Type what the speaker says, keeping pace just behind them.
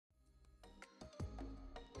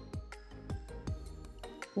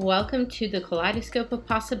Welcome to the Kaleidoscope of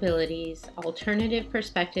Possibilities, Alternative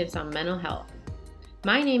Perspectives on Mental Health.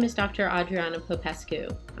 My name is Dr. Adriana Popescu.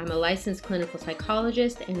 I'm a licensed clinical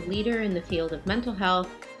psychologist and leader in the field of mental health,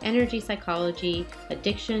 energy psychology,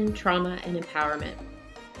 addiction, trauma, and empowerment.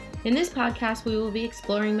 In this podcast, we will be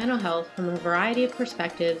exploring mental health from a variety of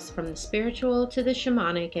perspectives, from the spiritual to the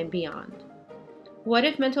shamanic and beyond. What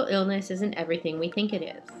if mental illness isn't everything we think it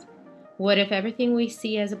is? What if everything we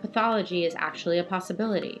see as a pathology is actually a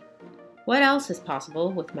possibility? What else is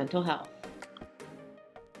possible with mental health?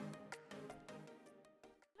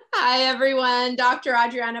 Hi, everyone. Dr.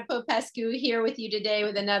 Adriana Popescu here with you today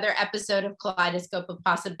with another episode of Kaleidoscope of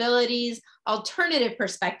Possibilities, Alternative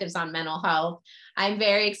Perspectives on Mental Health. I'm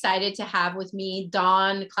very excited to have with me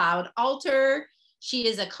Dawn Cloud Alter. She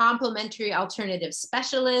is a complementary alternative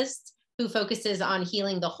specialist who focuses on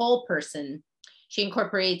healing the whole person. She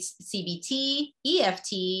incorporates CBT,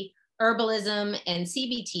 EFT, herbalism, and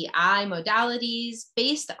CBTI modalities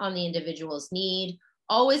based on the individual's need,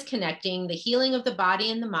 always connecting the healing of the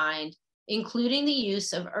body and the mind, including the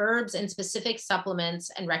use of herbs and specific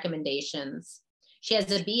supplements and recommendations. She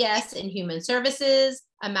has a BS in Human Services,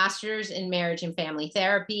 a master's in Marriage and Family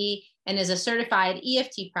Therapy, and is a certified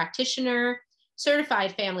EFT practitioner,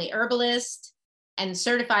 certified family herbalist, and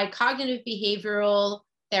certified cognitive behavioral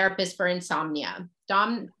therapist for insomnia.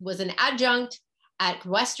 Dawn was an adjunct at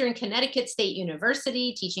Western Connecticut State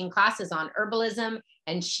University teaching classes on herbalism,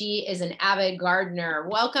 and she is an avid gardener.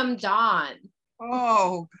 Welcome, Dawn.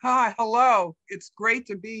 Oh, hi, hello. It's great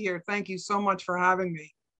to be here. Thank you so much for having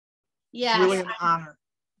me. Yes. It's really an honor.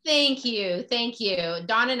 Thank you. Thank you.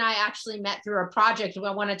 Dawn and I actually met through a project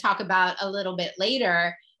I want to talk about a little bit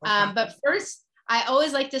later. Okay. But first, I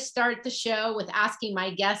always like to start the show with asking my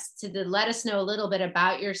guests to let us know a little bit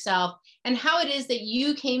about yourself and how it is that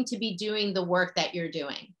you came to be doing the work that you're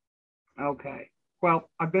doing. Okay. Well,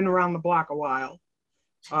 I've been around the block a while.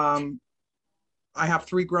 I have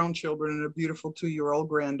 3 grown children and a beautiful 2-year-old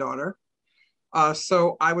granddaughter.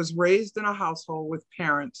 So I was raised in a household with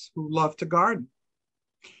parents who loved to garden.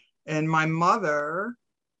 And my mother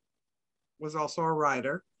was also a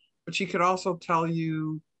writer, but she could also tell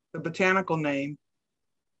you the botanical name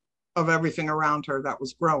of everything around her that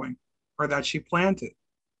was growing or that she planted.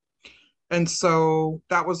 And so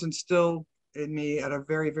that was instilled in me at a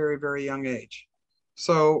very, very, very young age.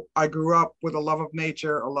 So I grew up with a love of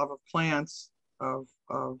nature, a love of plants, of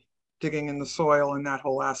digging in the soil and that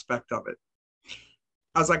whole aspect of it.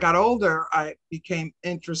 As I got older, I became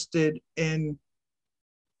interested in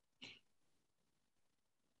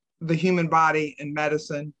the human body and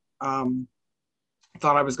medicine.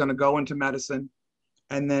 Thought I was going to go into medicine,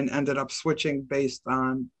 and then ended up switching based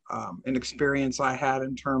on an experience I had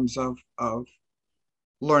in terms of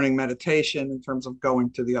learning meditation, in terms of going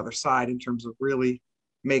to the other side, in terms of really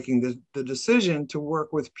making the decision to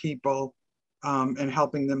work with people and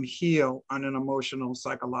helping them heal on an emotional,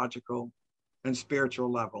 psychological, and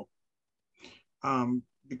spiritual level.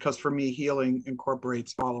 Because for me, healing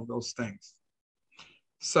incorporates all of those things.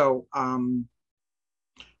 So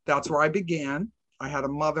that's where I began. I had a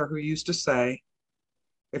mother who used to say,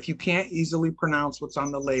 if you can't easily pronounce what's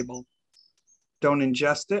on the label, don't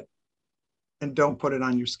ingest it and don't put it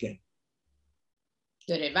on your skin.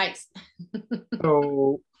 Good advice.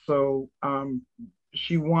 So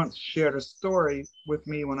she once shared a story with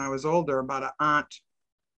me when I was older about an aunt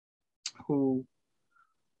who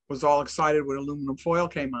was all excited when aluminum foil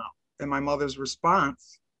came out. And my mother's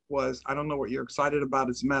response was, I don't know what you're excited about,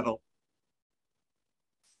 it's metal.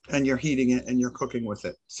 And you're heating it and you're cooking with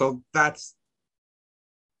it. So that's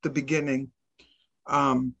the beginning.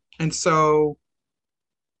 And so,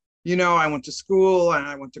 I went to school and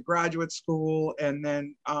I went to graduate school, and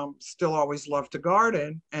then still always loved to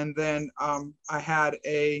garden. And then I had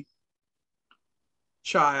a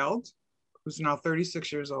child who's now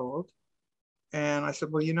 36 years old. And I said,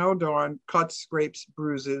 well, Dawn, cuts, scrapes,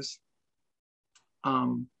 bruises.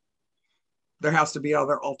 There has to be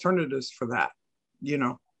other alternatives for that,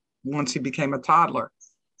 once he became a toddler.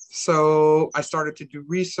 So I started to do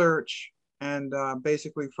research, and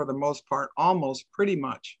basically for the most part, almost pretty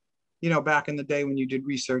much, back in the day when you did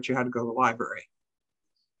research, you had to go to the library.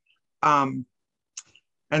 And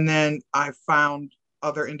then I found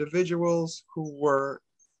other individuals who were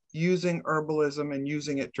using herbalism and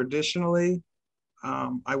using it traditionally.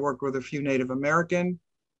 I worked with a few Native American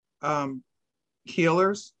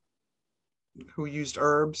healers who used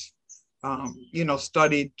herbs.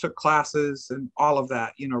 Studied, took classes and all of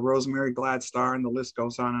that, Rosemary Gladstar, and the list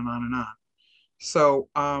goes on and on and on. So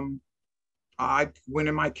I went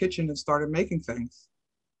in my kitchen and started making things.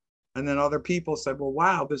 And then other people said, well,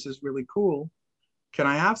 wow, this is really cool. can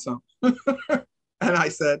I have some? And I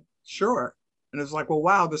said, sure. And it was like, well,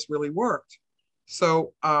 wow, this really worked.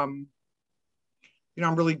 So, I'm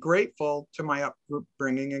really grateful to my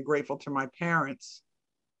upbringing and grateful to my parents,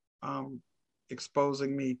 um,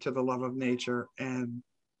 exposing me to the love of nature and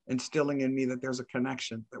instilling in me that there's a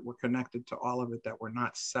connection, that we're connected to all of it, that we're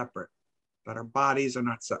not separate, that our bodies are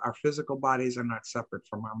not, our physical bodies are not separate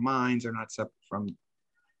from our minds, are not separate from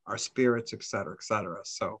our spirits, et cetera, et cetera.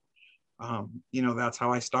 So, that's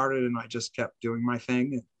how I started, and I just kept doing my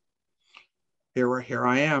thing. And here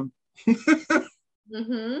I am.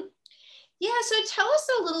 Mm-hmm. Yeah, so tell us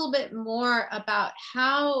a little bit more about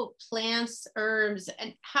how plants, herbs,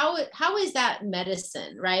 and how is that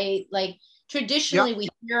medicine, right? Like traditionally, Yep. we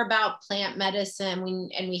hear about plant medicine,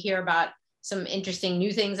 we hear about some interesting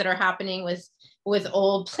new things that are happening with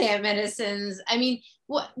old plant medicines. I mean,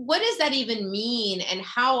 what does that even mean, and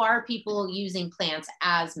how are people using plants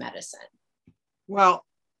as medicine? Well,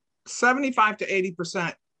 75 to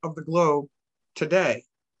 80% of the globe today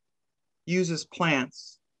uses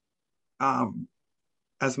plants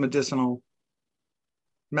as medicinal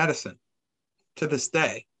medicine to this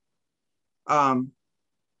day, in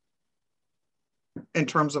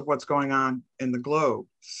terms of what's going on in the globe.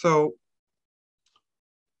 So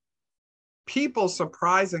people,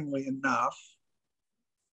 surprisingly enough,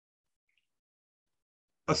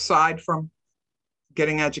 aside from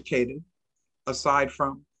getting educated, aside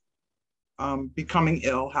from becoming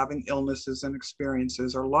ill, having illnesses and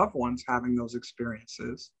experiences, or loved ones having those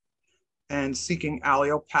experiences, and seeking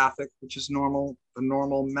allopathic, which is the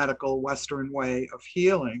normal medical Western way of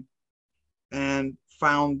healing, and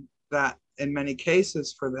found that in many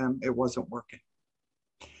cases for them, it wasn't working.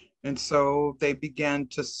 And so they began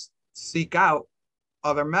to seek out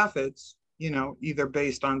other methods, either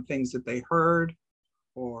based on things that they heard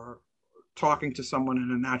or talking to someone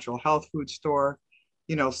in a natural health food store.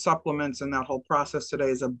 Supplements and that whole process today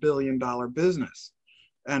is $1 billion business.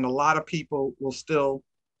 And a lot of people will still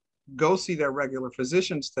go see their regular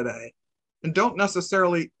physicians today and don't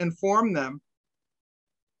necessarily inform them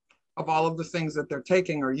of all of the things that they're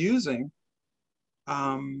taking or using,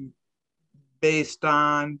 based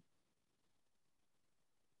on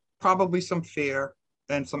probably some fear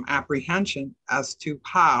and some apprehension as to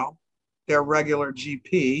how their regular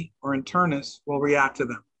GP or internist will react to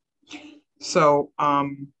them. So,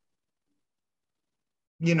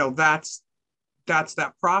 that's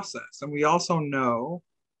that process. And we also know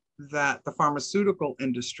that the pharmaceutical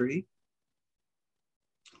industry,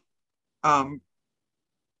 when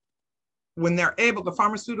they're able, the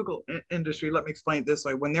pharmaceutical industry, let me explain it this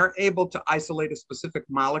way, when they're able to isolate a specific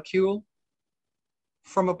molecule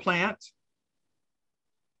from a plant,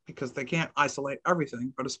 because they can't isolate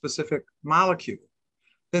everything, but a specific molecule,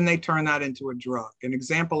 then they turn that into a drug. An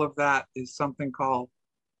example of that is something called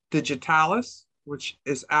digitalis, which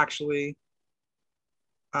is actually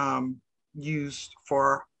used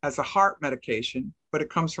as a heart medication, but it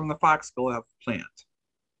comes from the foxglove plant.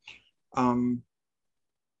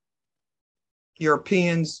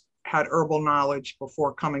 Europeans had herbal knowledge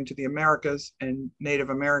before coming to the Americas, and Native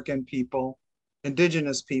American people,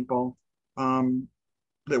 indigenous people,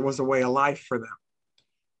 that was a way of life for them.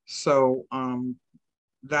 So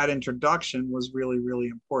that introduction was really, really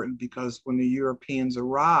important, because when the Europeans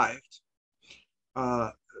arrived,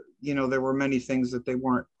 there were many things that they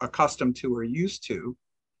weren't accustomed to or used to.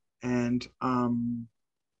 And,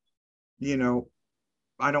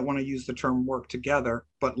 I don't want to use the term work together,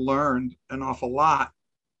 but learned an awful lot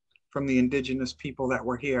from the indigenous people that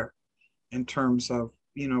were here in terms of,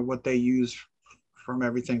 what they use, from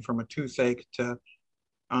everything from a toothache to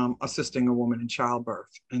assisting a woman in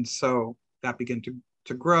childbirth. And so that began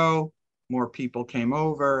to grow. More people came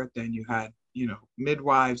over. Then you had,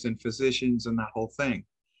 midwives and physicians and that whole thing.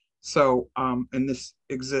 So, and this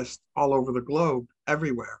exists all over the globe,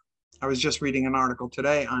 everywhere. I was just reading an article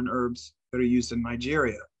today on herbs that are used in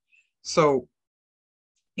Nigeria. So,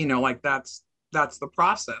 that's the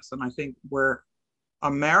process. And I think where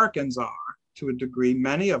Americans are, to a degree,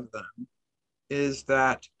 many of them, is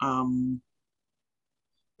that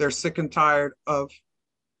they're sick and tired of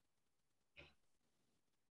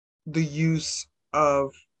the use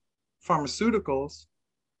of pharmaceuticals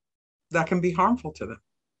that can be harmful to them.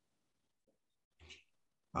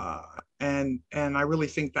 And I really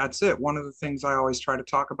think that's it. One of the things I always try to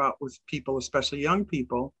talk about with people, especially young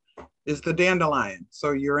people, is the dandelion.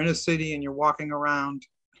 So you're in a city and you're walking around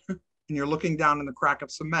and you're looking down in the crack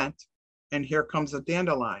of cement, and here comes a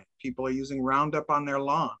dandelion. People are using Roundup on their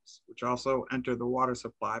lawns, which also enter the water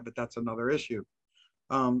supply, but that's another issue.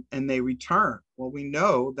 And they return. Well, we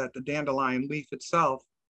know that the dandelion leaf itself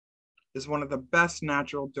is one of the best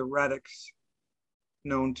natural diuretics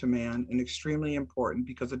known to man and extremely important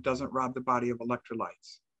because it doesn't rob the body of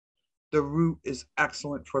electrolytes. The root is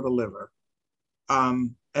excellent for the liver.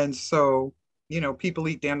 And so, people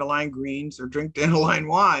eat dandelion greens or drink dandelion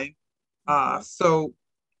wine. So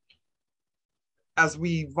as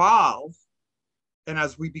we evolve and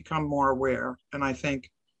as we become more aware, and I think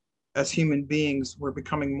as human beings, we're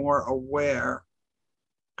becoming more aware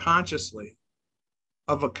consciously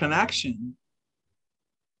of a connection,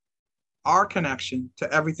 our connection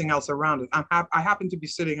to everything else around us. I happen to be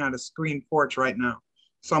sitting on a screen porch right now.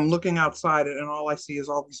 So I'm looking outside and all I see is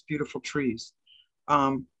all these beautiful trees.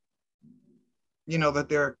 That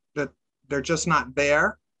they're just not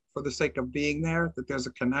there for the sake of being there, that there's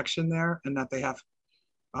a connection there, and that they have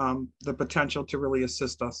the potential to really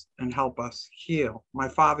assist us and help us heal. My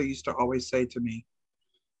father used to always say to me,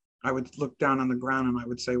 I would look down on the ground and I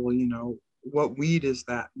would say, well, what weed is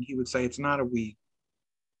that? And he would say, it's not a weed.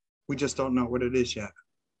 We just don't know what it is yet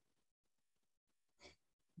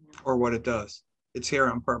or what it does. It's here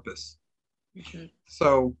on purpose. Mm-hmm.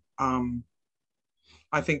 So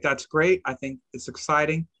I think that's great. I think it's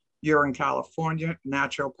exciting. You're in California.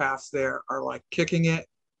 Naturopaths there are like kicking it.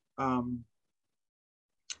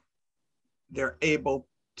 They're able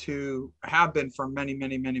to have been for many,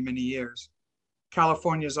 many, many, many years.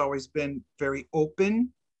 California has always been very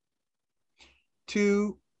open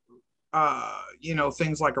to,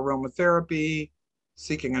 things like aromatherapy,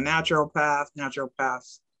 seeking a naturopath.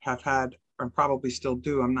 Naturopaths have had, and probably still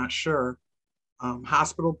do, I'm not sure,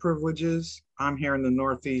 hospital privileges. I'm here in the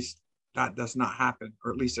Northeast. That does not happen,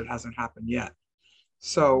 or at least it hasn't happened yet.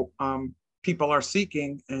 So people are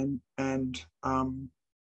seeking and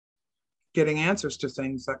getting answers to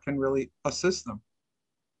things that can really assist them.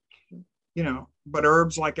 But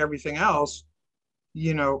herbs, like everything else,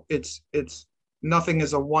 it's nothing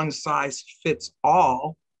is a one size fits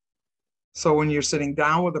all. So when you're sitting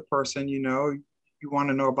down with a person, you want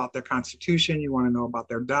to know about their constitution, you want to know about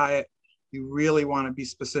their diet, you really want to be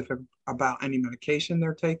specific about any medication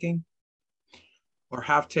they're taking or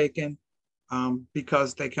have taken,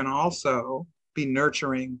 because they can also be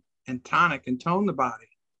nurturing and tonic and tone the body,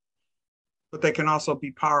 but they can also be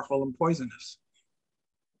powerful and poisonous.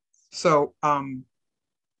 So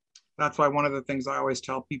that's why one of the things I always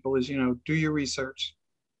tell people is, do your research,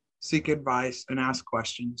 seek advice, and ask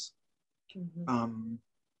questions,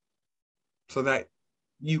 so that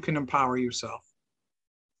you can empower yourself.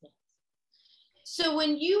 So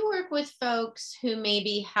when you work with folks who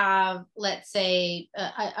maybe have, let's say,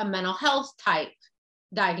 a mental health type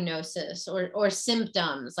diagnosis or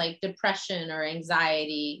symptoms like depression or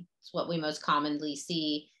anxiety, it's what we most commonly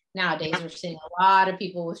see nowadays. We're seeing a lot of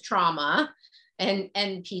people with trauma and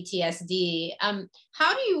PTSD.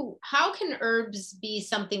 How can herbs be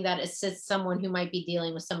something that assists someone who might be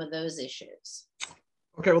dealing with some of those issues?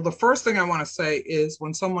 Okay, well, the first thing I want to say is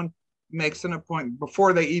when someone makes an appointment,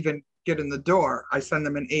 before they even get in the door, I send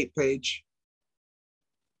them an 8-page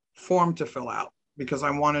form to fill out because I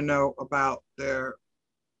want to know about their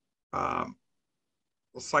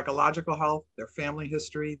psychological health, their family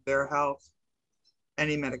history, their health,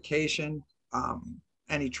 any medication,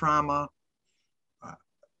 any trauma,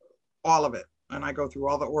 all of it. And I go through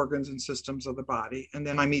all the organs and systems of the body. And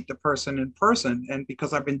then I meet the person in person. And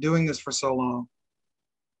because I've been doing this for so long,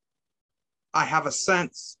 I have a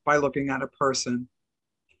sense by looking at a person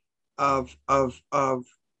of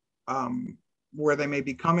where they may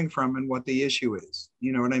be coming from and what the issue is.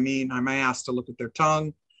 You know what I mean? I may ask to look at their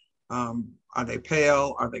tongue. Are they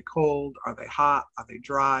pale? Are they cold? Are they hot? Are they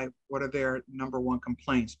dry? What are their number one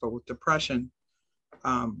complaints? But with depression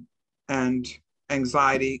and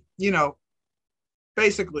anxiety,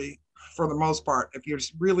 basically, for the most part, if you're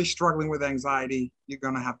really struggling with anxiety, you're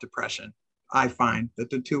going to have depression. I find that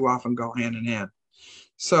the two often go hand in hand.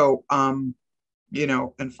 So, and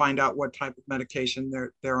find out what type of medication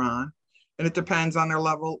they're on. And it depends on their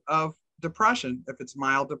level of depression. If it's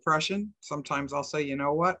mild depression, sometimes I'll say, you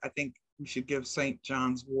know what, I think we should give St.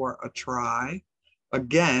 John's Wort a try.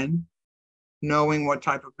 Again, knowing what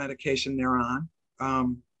type of medication they're on,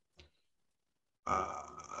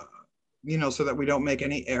 so that we don't make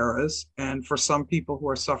any errors. And for some people who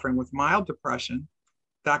are suffering with mild depression,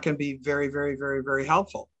 that can be very, very, very, very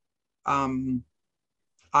helpful.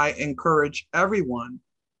 I encourage everyone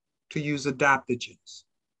to use adaptogens,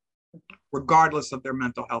 regardless of their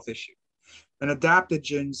mental health issue. And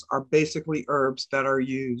adaptogens are basically herbs that are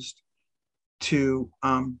used to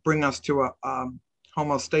bring us to a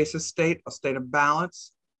homeostasis state, a state of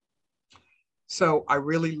balance. So I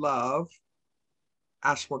really love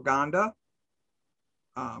ashwagandha,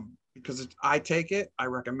 because I take it. I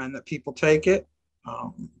recommend that people take it.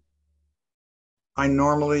 I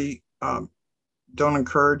normally don't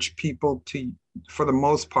encourage people to, for the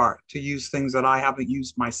most part, to use things that I haven't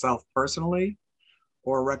used myself personally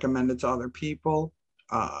or recommended to other people.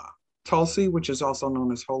 Tulsi, which is also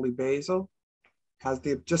known as holy basil, has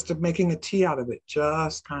the just of making a tea out of it,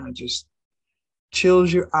 just kind of just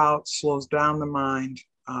chills you out, slows down the mind,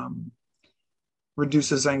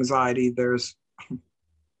 reduces anxiety. There's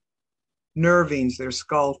nervines, there's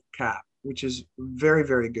skull cap, which is very,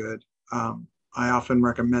 very good. I often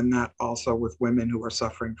recommend that also with women who are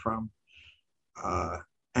suffering from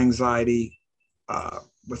anxiety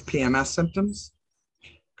with PMS symptoms,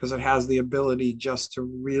 because it has the ability just to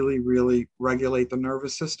really, really regulate the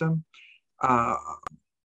nervous system.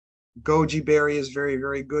 Goji berry is very,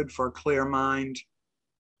 very good for a clear mind.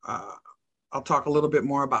 I'll talk a little bit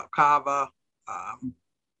more about kava.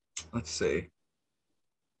 Let's see.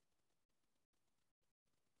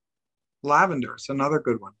 Lavender is another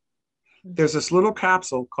good one. There's this little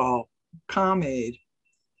capsule called Calm Aid,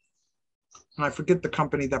 and I forget the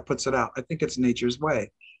company that puts it out. I think it's Nature's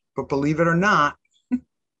Way. But believe it or not,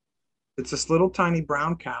 it's this little tiny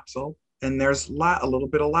brown capsule, and there's a little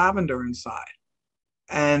bit of lavender inside.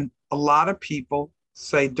 And a lot of people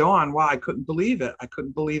say, Dawn, wow, I couldn't believe it. I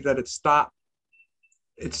couldn't believe that it stopped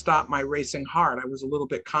my racing heart. I was a little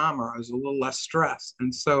bit calmer. I was a little less stressed.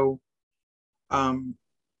 And so,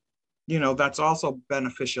 that's also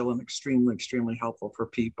beneficial and extremely, extremely helpful for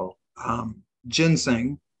people.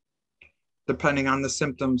 Ginseng, depending on the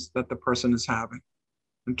symptoms that the person is having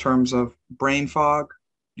in terms of brain fog,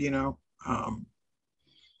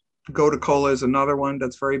 Gotu kola is another one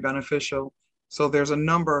that's very beneficial. So there's a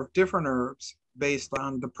number of different herbs based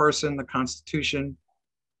on the person, the constitution,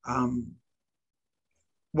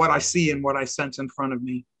 what I see and what I sense in front of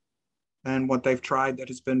me, and what they've tried that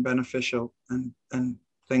has been beneficial, and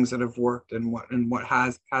things that have worked and what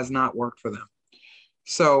has not worked for them.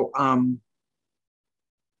 So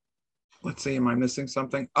let's see, am I missing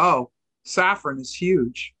something? Oh, saffron is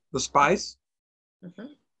huge. The spice.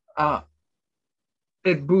 Mm-hmm.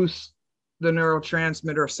 It boosts the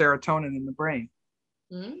neurotransmitter serotonin in the brain.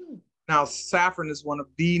 Mm. Now, saffron is one of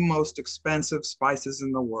the most expensive spices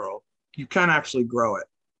in the world. You can actually grow it.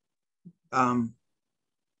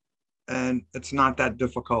 And it's not that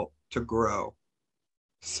difficult to grow.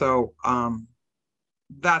 So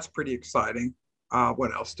that's pretty exciting.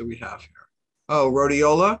 What else do we have here? Oh,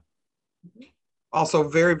 rhodiola. Mm-hmm. Also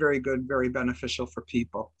very, very good, very beneficial for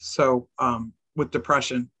people. So with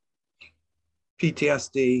depression,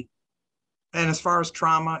 PTSD, and as far as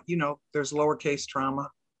trauma, there's lowercase trauma,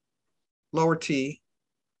 lower T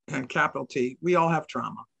and capital T. We all have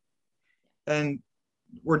trauma. And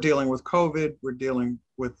we're dealing with COVID. We're dealing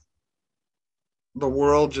with the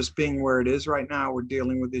world just being where it is right now. We're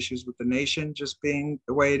dealing with issues with the nation just being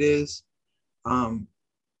the way it is.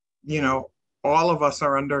 All of us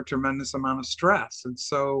are under a tremendous amount of stress. And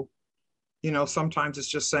so, sometimes it's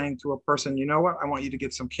just saying to a person, you know what, I want you to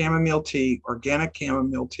get some chamomile tea, organic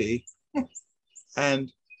chamomile tea,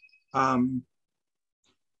 and some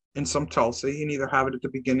Tulsi, and either have it at the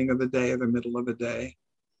beginning of the day or the middle of the day,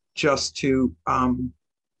 just to calm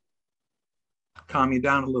you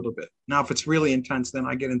down a little bit. Now, if it's really intense, then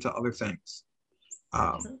I get into other things.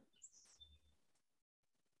 I'm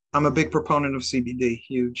a big proponent of CBD,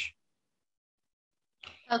 huge.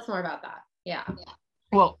 Tell us more about that. Yeah.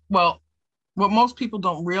 Well, what most people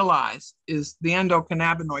don't realize is the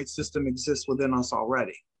endocannabinoid system exists within us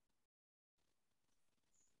already.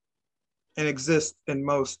 And exists in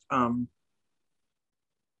most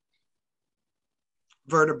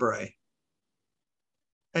vertebrae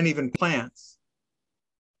and even plants,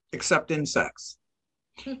 except insects.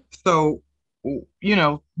 So,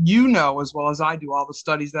 as well as I do, all the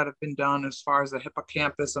studies that have been done as far as the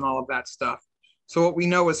hippocampus and all of that stuff. So what we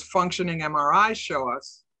know is functioning MRIs show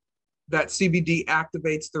us that CBD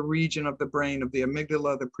activates the region of the brain of the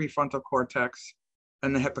amygdala, the prefrontal cortex,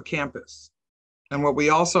 and the hippocampus. And what we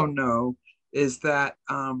also know is that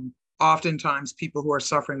oftentimes people who are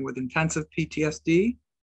suffering with intensive PTSD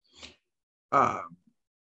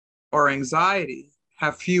or anxiety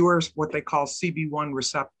have fewer what they call CB1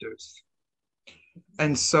 receptors.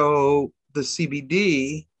 And so the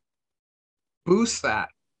CBD boosts that,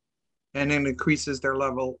 and it increases their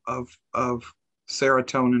level of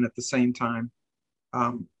serotonin at the same time,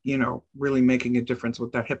 really making a difference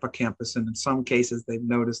with that hippocampus. And in some cases, they've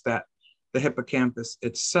noticed that the hippocampus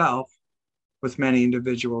itself, with many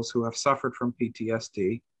individuals who have suffered from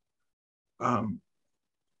PTSD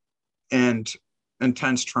and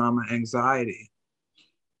intense trauma, anxiety,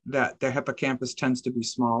 that their hippocampus tends to be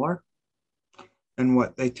smaller. And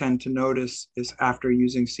what they tend to notice is after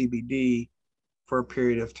using CBD for a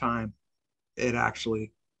period of time, it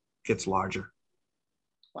actually gets larger.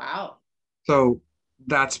 Wow. So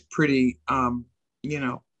that's pretty,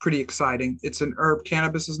 pretty exciting. It's an herb.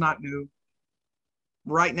 Cannabis is not new.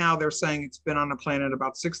 Right now, they're saying it's been on the planet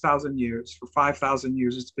about 6,000 years. For 5,000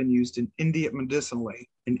 years, it's been used in India medicinally,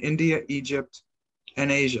 in India, Egypt,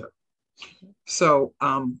 and Asia. So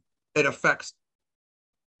it affects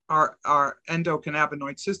our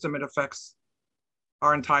endocannabinoid system. It affects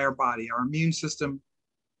our entire body, our immune system,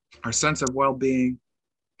 our sense of well-being,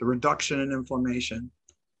 the reduction in inflammation.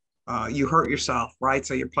 You hurt yourself, right?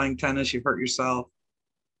 So you're playing tennis, you hurt yourself.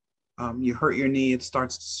 You hurt your knee, it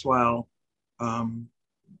starts to swell.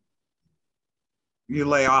 You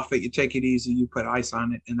lay off it, you take it easy, you put ice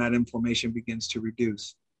on it, and that inflammation begins to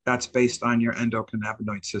reduce. That's based on your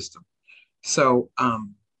endocannabinoid system. So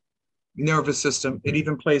nervous system, it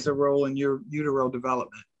even plays a role in your uteral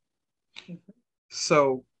development.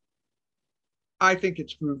 So I think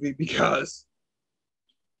it's groovy because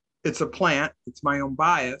it's a plant, it's my own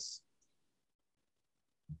bias,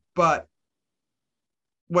 but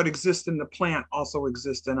what exists in the plant also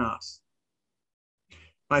exists in us.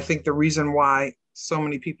 I think the reason why so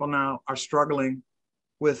many people now are struggling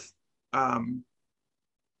with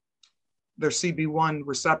their CB1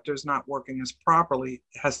 receptors not working as properly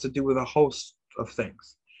has to do with a host of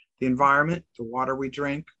things. The environment, the water we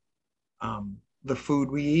drink, the food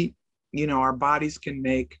we eat. You know, our bodies can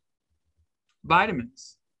make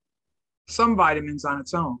vitamins, some vitamins on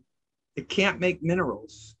its own. It can't make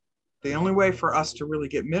minerals. The only way for us to really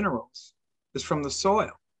get minerals is from the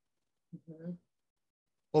soil. Mm-hmm.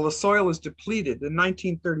 Well, the soil is depleted. In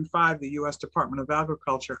 1935, the US Department of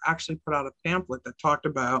Agriculture actually put out a pamphlet that talked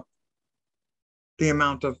about the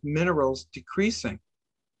amount of minerals decreasing.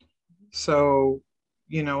 So,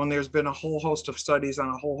 you know, and there's been a whole host of studies on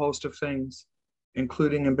a whole host of things,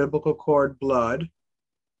 including umbilical cord blood,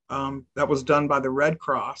 that was done by the Red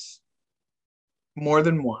Cross more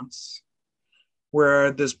than once,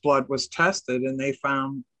 where this blood was tested and they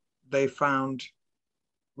found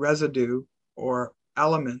residue or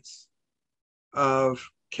elements of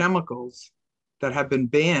chemicals that have been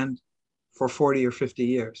banned for 40 or 50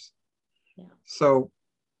 years. Yeah. So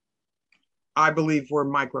I believe we're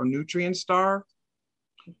micronutrient starved.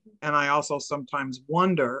 Mm-hmm. And I also sometimes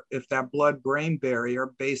wonder if that blood-brain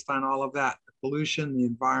barrier, based on all of that, the pollution, the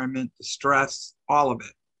environment, the stress, all of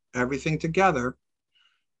it, everything together,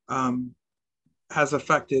 has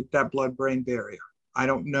affected that blood-brain barrier. I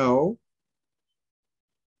don't know,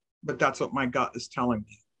 but that's what my gut is telling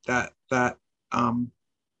me, that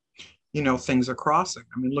you know, things are crossing.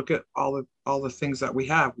 I mean, look at all the things that we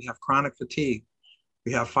have. We have chronic fatigue,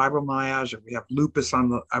 we have fibromyalgia, we have lupus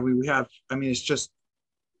it's just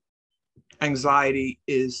anxiety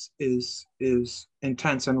is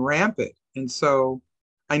intense and rampant. And so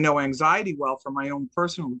I know anxiety well from my own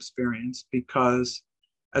personal experience, because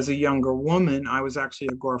as a younger woman, I was actually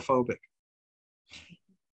agoraphobic.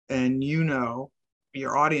 And you know,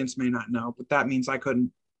 your audience may not know, but that means I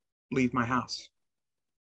couldn't leave my house.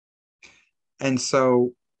 And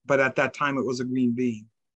so, but at that time it was a green bean.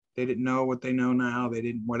 They didn't know what they know now. They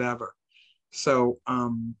didn't whatever. So,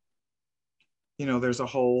 you know, there's a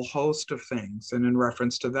whole host of things. And in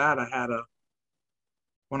reference to that,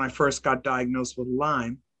 when I first got diagnosed with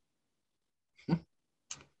Lyme,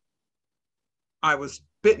 I was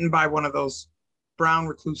bitten by one of those brown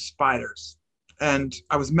recluse spiders. And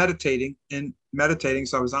I was meditating.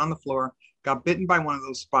 So I was on the floor, got bitten by one of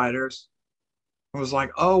those spiders. I was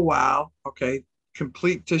like, oh, wow, okay.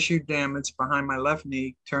 Complete tissue damage behind my left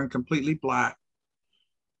knee, turned completely black.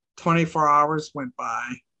 24 hours went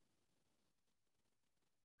by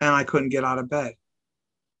and I couldn't get out of bed.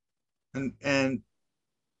 And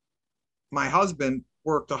my husband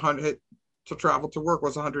worked to travel to work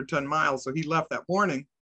was 110 miles. So he left that morning.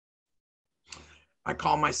 I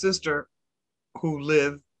called my sister who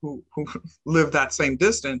lived that same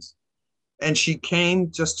distance, and she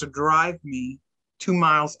came just to drive me 2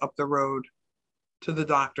 miles up the road to the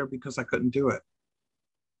doctor because I couldn't do it.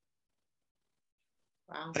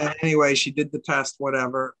 Wow. And anyway, she did the test,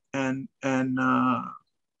 whatever. And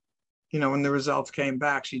you know, when the results came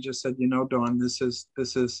back, she just said, you know, Dawn, this has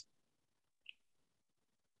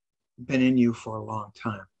been in you for a long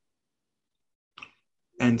time.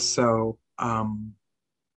 And so,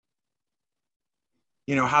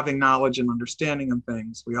 you know, having knowledge and understanding of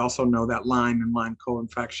things, we also know that Lyme and Lyme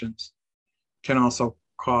co-infections can also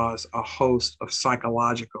cause a host of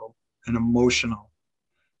psychological and emotional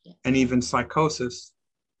and even psychosis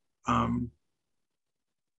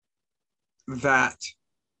that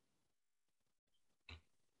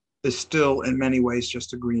is still in many ways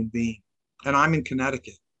just a green bean. And I'm in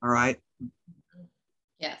Connecticut, all right?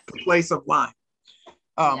 Yes. The place of lime.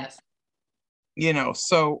 Yes.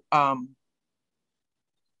 So, I've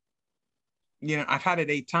had it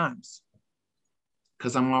 8 times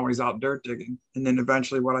because I'm always out dirt digging. And then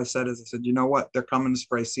eventually what I said is, I said, you know what? They're coming to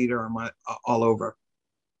spray cedar on my all over.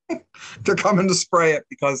 They're coming to spray it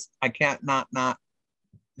because I can't not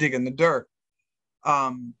dig in the dirt.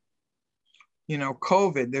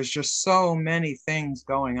 COVID, there's just so many things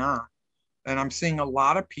going on. And I'm seeing a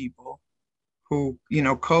lot of people who,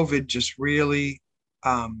 COVID just really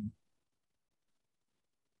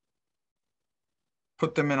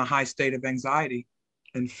put them in a high state of anxiety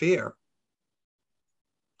and fear.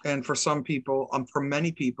 And for some people, for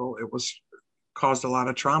many people, it was caused a lot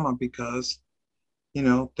of trauma because,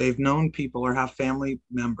 they've known people or have family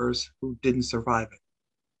members who didn't survive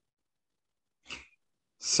it.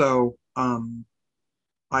 So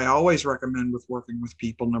I always recommend with working with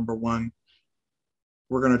people, number one,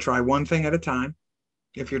 we're going to try one thing at a time.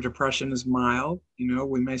 If your depression is mild,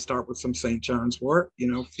 we may start with some St. John's wort,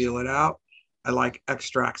 feel it out. I like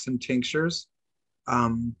extracts and tinctures.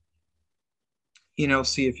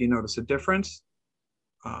 See if you notice a difference.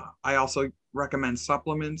 I also recommend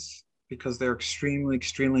supplements because they're extremely,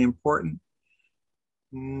 extremely important.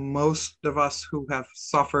 Most of us who have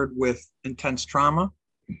suffered with intense trauma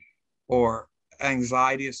or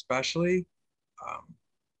anxiety especially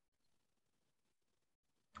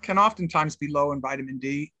can oftentimes be low in vitamin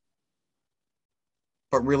D,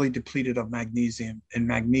 but really depleted of magnesium. And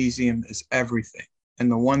magnesium is everything.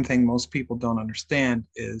 And the one thing most people don't understand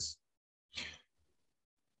is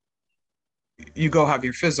you go have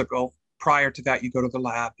your physical. Prior to that, you go to the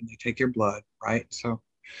lab and they take your blood, right? So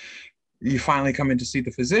you finally come in to see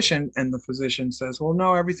the physician and the physician says, well,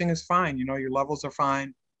 no, everything is fine. Your levels are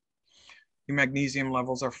fine. Your magnesium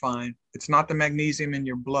levels are fine. It's not the magnesium in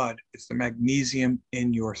your blood. It's the magnesium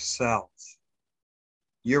in your cells.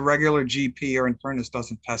 Your regular GP or internist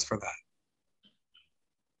doesn't test for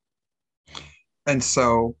that. And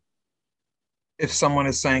so if someone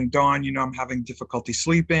is saying, Dawn, I'm having difficulty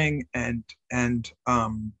sleeping and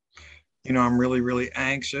I'm really, really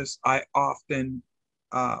anxious, I often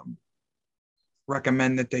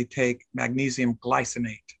recommend that they take magnesium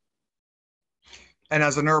glycinate. And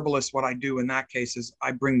as an herbalist, what I do in that case is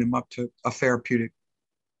I bring them up to a therapeutic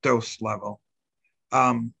dose level.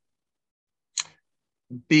 Vitamin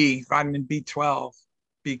B12,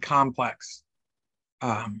 B complex,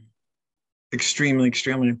 extremely,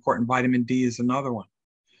 extremely important. Vitamin D is another one.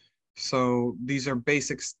 So these are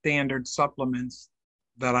basic standard supplements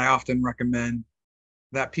that I often recommend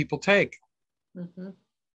that people take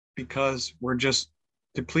because we're just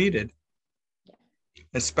depleted.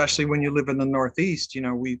 Especially when you live in the Northeast,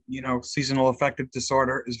 seasonal affective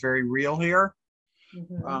disorder is very real here.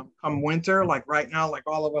 Come winter, like right now, like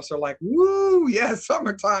all of us are like, woo, yeah,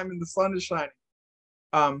 summertime and the sun is shining.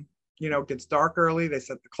 It gets dark early. They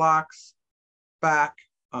set the clocks back.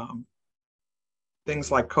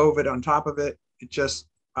 Things like COVID on top of it, it just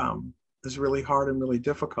is really hard and really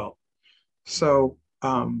difficult. So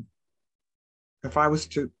if I was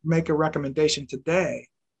to make a recommendation today,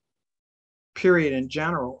 period, in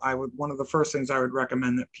general, one of the first things I would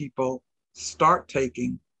recommend that people start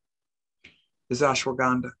taking is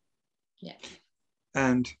ashwagandha. Yeah.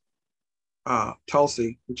 And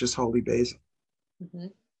Tulsi, which is holy basil.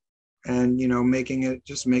 And making it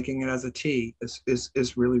as a tea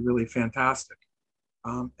is really, really fantastic.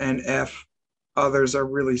 And if others are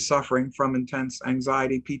really suffering from intense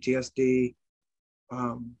anxiety, PTSD,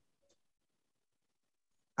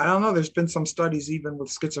 I don't know, there's been some studies even with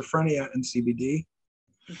schizophrenia and CBD.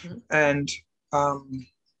 And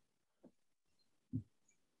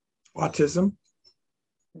autism,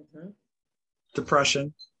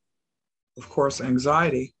 depression, of course,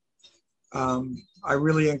 anxiety. I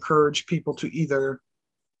really encourage people to either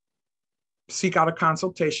seek out a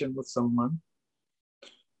consultation with someone.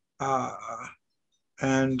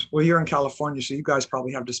 And well, you're in California, so you guys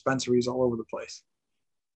probably have dispensaries all over the place.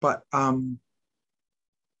 But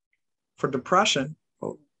for depression,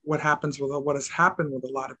 what has happened with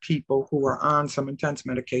a lot of people who are on some intense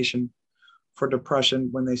medication for depression,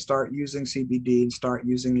 when they start using CBD and start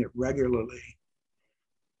using it regularly,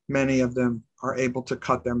 many of them are able to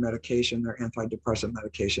cut their medication, their antidepressant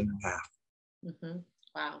medication, in half.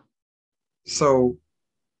 Wow. So,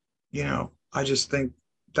 I just think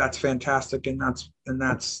that's fantastic, and that's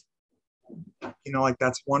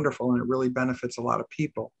that's wonderful, and it really benefits a lot of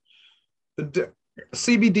people. The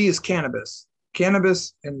CBD is cannabis.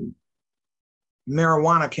 Cannabis and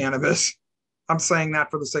marijuana cannabis I'm saying that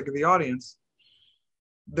for the sake of the audience.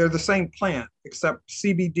 They're the same plant, except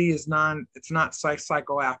CBD is it's not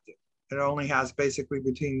psychoactive. It only has basically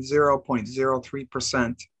between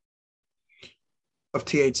 0.03% of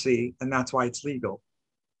THC, and that's why it's legal.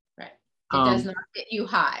 Right. It does not get you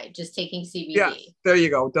high, just taking CBD. Yeah, there you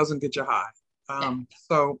go. It doesn't get you high.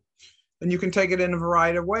 So, and you can take it in a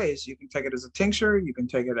variety of ways. You can take it as a tincture. You can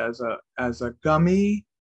take it as a gummy.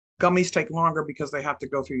 Gummies take longer because they have to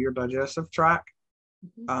go through your digestive tract.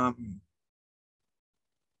 Mm-hmm.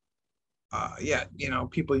 Yeah, you know,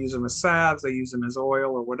 people use them as salves, they use them as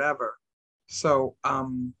oil or whatever. So,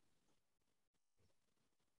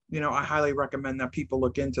 you know, I highly recommend that people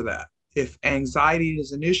look into that. If anxiety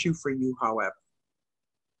is an issue for you, however,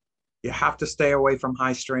 you have to stay away from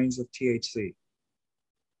high strains of THC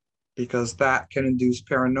because that can induce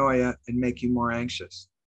paranoia and make you more anxious.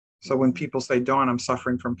 So when people say, Dawn, I'm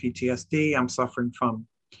suffering from PTSD, I'm suffering from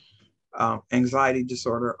anxiety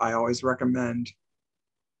disorder, I always recommend,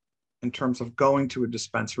 in terms of going to a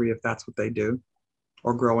dispensary, if that's what they do,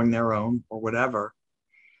 or growing their own or whatever,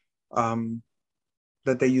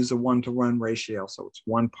 that they use a 1-to-1 ratio. So it's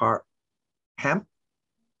 1 part hemp,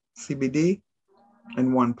 CBD,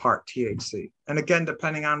 and 1 part THC. And again,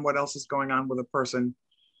 depending on what else is going on with a person,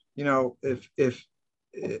 you know, if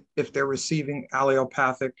they're receiving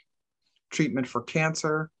allopathic treatment for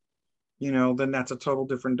cancer, you know, then that's a total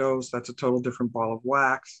different dose. That's a total different ball of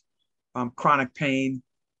wax. Chronic pain,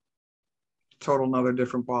 total another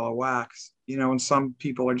different ball of wax, you know, and some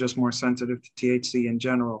people are just more sensitive to THC in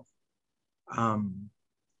general.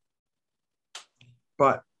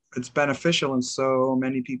 But it's beneficial and so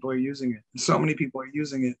many people are using it. So many people are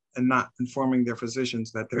using it and not informing their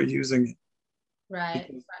physicians that they're using it. Right.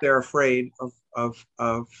 Because they're afraid of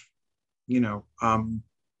you know,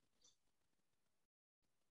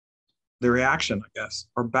 the reaction, I guess,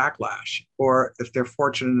 or backlash, or if they're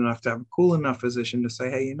fortunate enough to have a cool enough physician to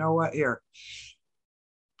say, hey, you know what,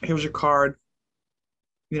 here's your card,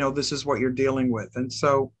 you know, this is what you're dealing with. And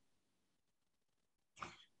so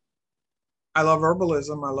I love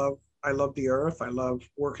herbalism. I love the earth. I love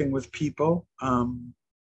working with people. I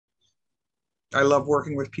love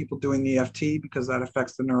working with people doing EFT because that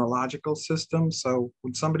affects the neurological system. So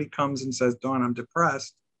when somebody comes and says, Dawn, I'm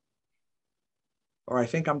depressed, or I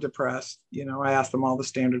think I'm depressed, you know, I ask them all the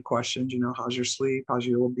standard questions, you know, how's your sleep, how's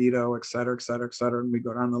your libido, et cetera, et cetera, et cetera. And we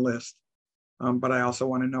go down the list. But I also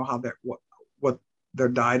want to know how what their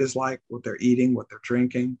diet is like, what they're eating, what they're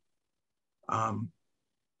drinking, all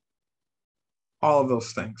of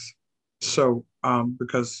those things. So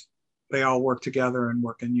because they all work together and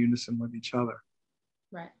work in unison with each other.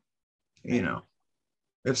 Right. You know,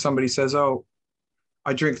 if somebody says, oh,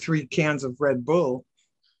 I drink 3 cans of Red Bull,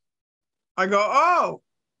 I go, oh,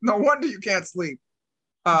 no wonder you can't sleep.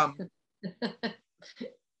 And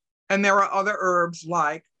there are other herbs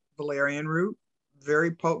like valerian root,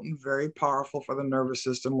 very potent, very powerful for the nervous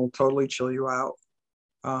system, will totally chill you out.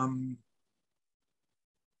 I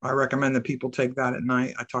recommend that people take that at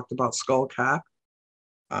night. I talked about skullcap.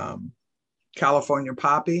 California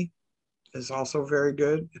poppy is also very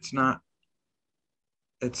good. It's not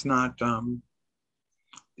the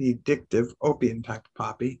addictive opium type of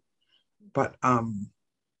poppy, but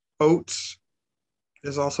oats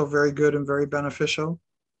is also very good and very beneficial.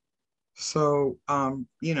 So,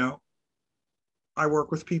 you know, I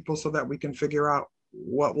work with people so that we can figure out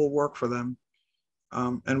what will work for them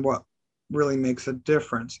and what really makes a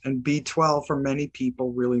difference. And B12 for many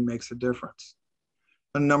people really makes a difference.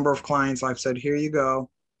 A number of clients I've said, here you go.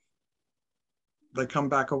 They come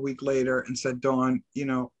back a week later and said, Dawn, you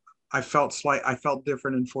know, I felt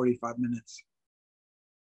different in 45 minutes.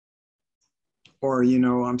 Or, you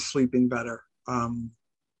know, I'm sleeping better.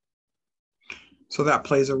 So that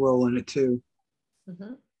plays a role in it too.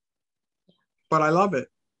 Mm-hmm. But I love it.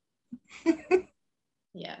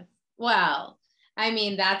 Yeah. Well, I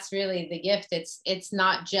mean, that's really the gift. It's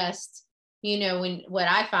not just, you know, what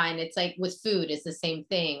I find, it's like with food is the same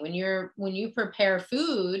thing. When you prepare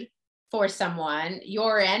food for someone,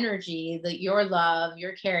 your energy, your love,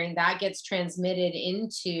 your caring, that gets transmitted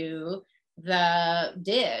into the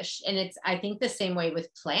dish. And I think the same way with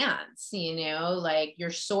plants, you know, like the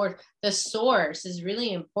source is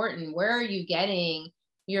really important. Where are you getting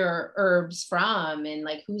your herbs from, and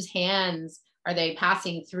like whose hands are they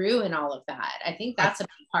passing through and all of that? I think that's a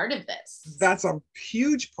big part of this. That's a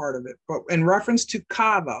huge part of it. But in reference to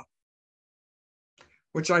kava,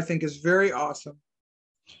 which I think is very awesome,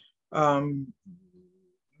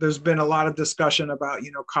 there's been a lot of discussion about,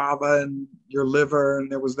 you know, kava and your liver,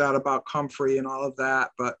 and there was that about comfrey and all of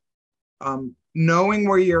that. But knowing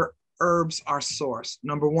where your herbs are sourced.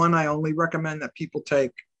 Number one, I only recommend that people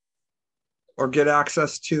take or get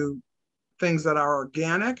access to things that are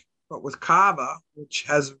organic, but with kava, which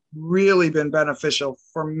has really been beneficial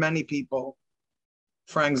for many people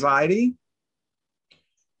for anxiety.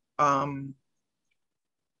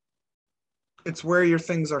 It's where your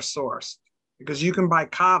things are sourced, because you can buy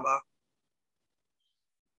kava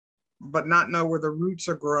but not know where the roots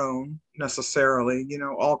are grown necessarily. You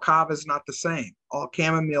know, all kava is not the same. All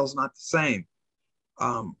chamomile is not the same.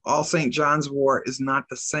 All St. John's wort is not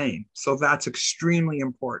the same. So that's extremely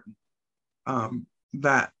important,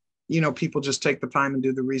 that, you know, people just take the time and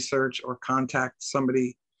do the research or contact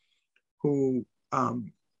somebody who,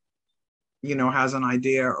 you know, has an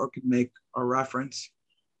idea or could make a reference.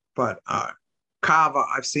 But kava,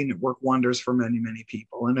 I've seen it work wonders for many, many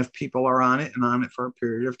people. And if people are on it and on it for a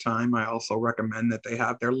period of time, I also recommend that they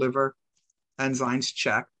have their liver enzymes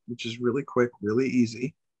checked, which is really quick, really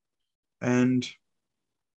easy. And,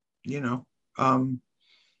 you know, I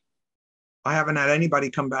haven't had anybody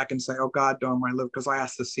come back and say, oh God, darn my liver, because I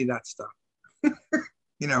asked to see that stuff.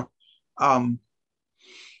 You know,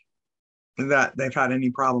 that they've had any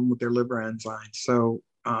problem with their liver enzymes. So,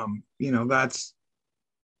 you know, that's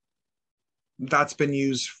been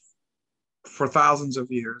used for thousands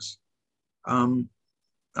of years. On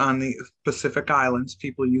the Pacific Islands,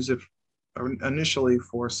 people use it initially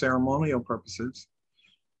for ceremonial purposes.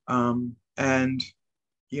 And,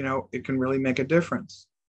 you know, it can really make a difference.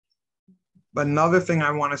 But another thing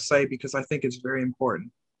I want to say, because I think it's very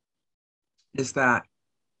important, is that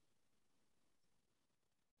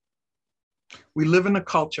we live in a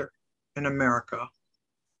culture in America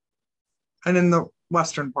and in the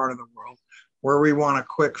Western part of the world where we want a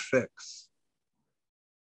quick fix.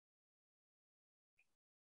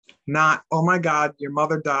 Not, oh my God, your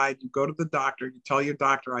mother died. You go to the doctor, you tell your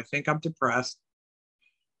doctor, I think I'm depressed.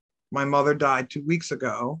 My mother died 2 weeks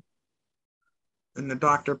ago. And the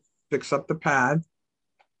doctor picks up the pad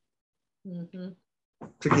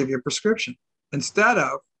to give you a prescription. Instead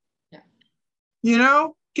of, you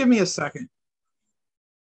know, give me a second.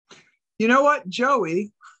 You know what,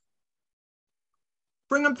 Joey,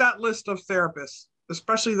 bring up that list of therapists,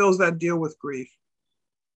 especially those that deal with grief.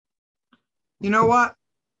 You know what?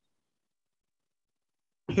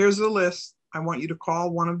 Here's the list. I want you to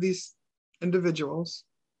call one of these individuals.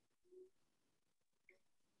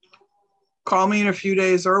 Call me in a few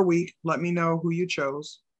days or a week. Let me know who you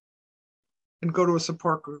chose and go to a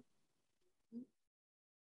support group.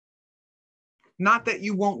 Not that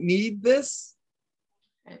you won't need this.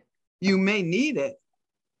 You may need it.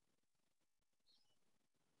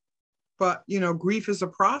 But, you know, grief is a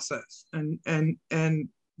process, and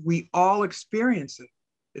we all experience it.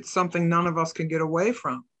 It's something none of us can get away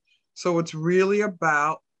from. So it's really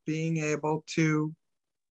about being able to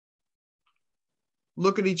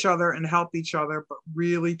look at each other and help each other, but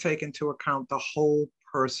really take into account the whole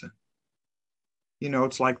person. You know,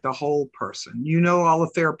 it's like the whole person. You know, all the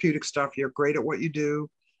therapeutic stuff. You're great at what you do.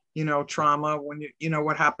 You know, trauma, when you know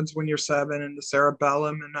what happens when you're 7 and the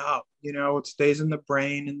cerebellum and you know, it stays in the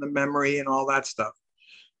brain and the memory and all that stuff.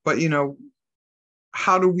 But, you know,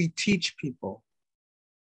 how do we teach people?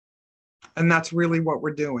 And that's really what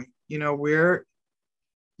we're doing. You know,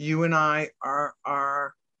 you and I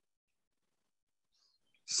are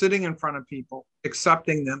sitting in front of people,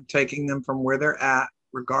 accepting them, taking them from where they're at,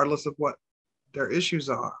 regardless of what their issues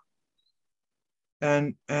are.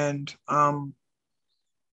 And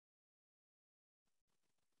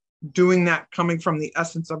doing that coming from the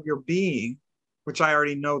essence of your being, which I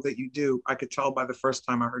already know that you do. I could tell by the first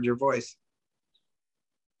time I heard your voice.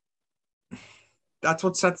 That's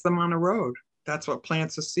what sets them on a road. That's what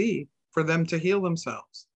plants a seed for them to heal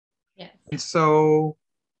themselves. Yes. And so,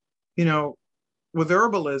 you know, with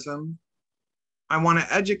herbalism, I want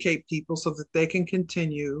to educate people so that they can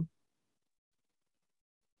continue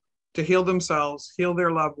to heal themselves, heal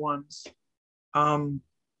their loved ones,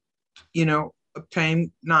 you know, obtain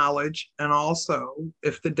knowledge, and also,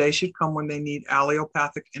 if the day should come when they need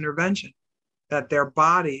allopathic intervention, that their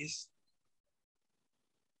bodies,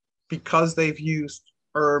 because they've used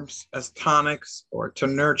herbs as tonics or to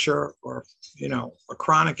nurture, or, you know, a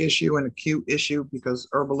chronic issue, an acute issue, because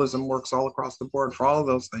herbalism works all across the board for all of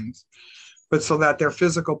those things, but so that their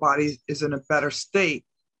physical body is in a better state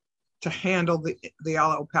to handle the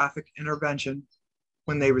allopathic intervention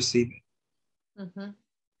when they receive it. Mm-hmm.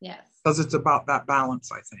 Yes. Because it's about that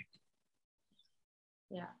balance, I think.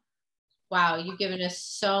 Yeah. Wow, you've given us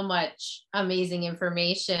so much amazing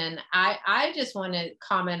information. I just want to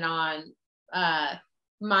comment on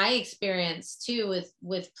my experience too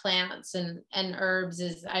with plants and herbs.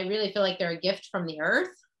 Is I really feel like they're a gift from the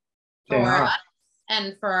earth. They for are. us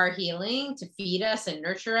and for our healing, to feed us and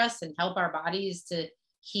nurture us and help our bodies to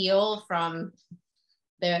heal from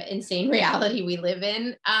the insane reality we live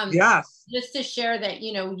in. Yes. Just to share that,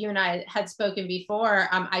 you know, you and I had spoken before.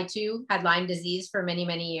 I too had Lyme disease for many,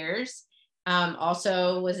 many years.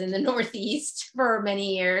 Also was in the Northeast for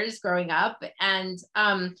many years growing up. And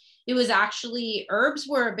it was actually, herbs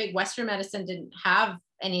were a big, Western medicine didn't have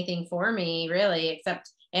anything for me really,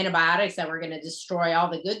 except antibiotics that were going to destroy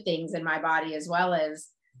all the good things in my body, as well as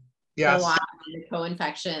the Yes. Lyme and the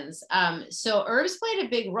co-infections. So herbs played a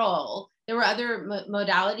big role. There were other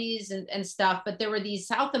modalities and stuff, but there were these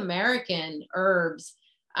South American herbs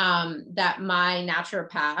that my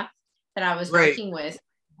naturopath that I was Great. working with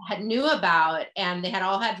had knew about, and they had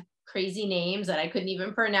all had crazy names that I couldn't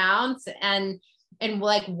even pronounce. And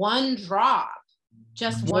like one drop,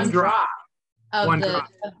 just one drop of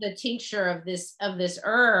the tincture of this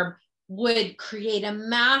herb would create a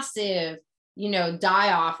massive, you know,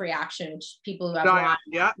 die-off reaction. People who have Lyme,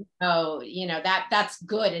 yeah. know, you know, that's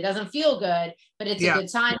good. It doesn't feel good, but it's a good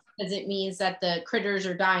sign, because it means that the critters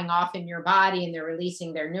are dying off in your body and they're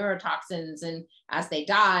releasing their neurotoxins, and as they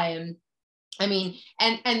die. And I mean,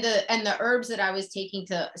 and the herbs that I was taking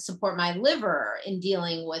to support my liver in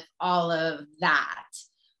dealing with all of that.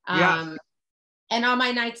 And on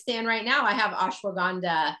my nightstand right now, I have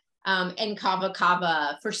ashwagandha and kava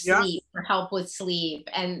kava for sleep, for help with sleep,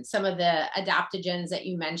 and some of the adaptogens that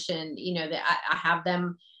you mentioned, you know, that I have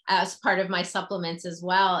them as part of my supplements as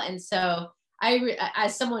well. And so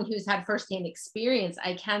as someone who's had firsthand experience,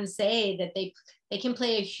 I can say that they can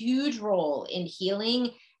play a huge role in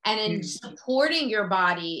healing and in supporting your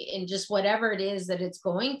body in just whatever it is that it's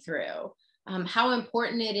going through. How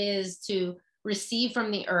important it is to receive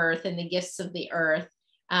from the earth and the gifts of the earth,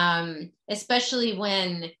 especially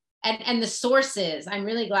when, and the sources. I'm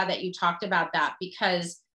really glad that you talked about that,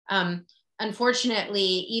 because unfortunately,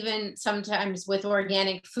 even sometimes with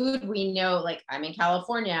organic food, we know, like I'm in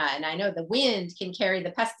California and I know the wind can carry the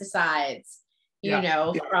pesticides, you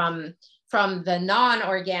know, from the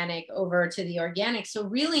non-organic over to the organic. So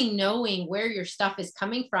really knowing where your stuff is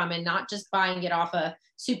coming from and not just buying it off a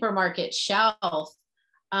supermarket shelf.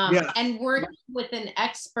 And working with an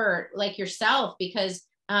expert like yourself, because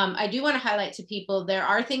I do want to highlight to people, there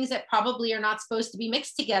are things that probably are not supposed to be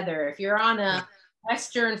mixed together. If you're on a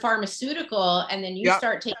Western pharmaceutical and then you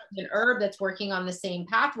start taking an herb that's working on the same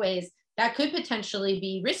pathways, that could potentially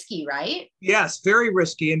be risky, right? Yes, very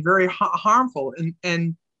risky and very harmful.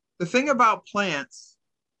 And the thing about plants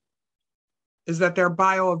is that they're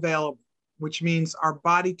bioavailable, which means our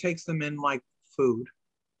body takes them in like food.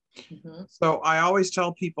 So I always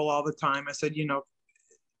tell people all the time, I said, you know,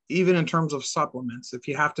 even in terms of supplements, if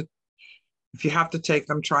you have to take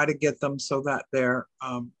them, try to get them so that they're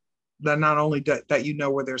not only that you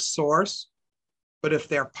know where they're sourced, but if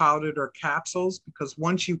they're powdered or capsules, because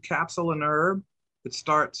once you capsule an herb, it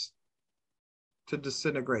starts to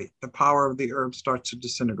disintegrate. The power of the herb starts to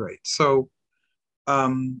disintegrate. So,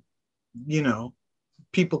 you know,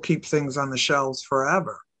 people keep things on the shelves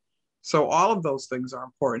forever. So all of those things are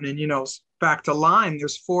important. And, you know, back to Lyme,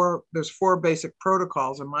 there's four basic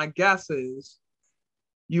protocols. And my guess is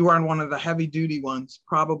you are on one of the heavy duty ones,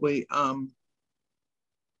 probably.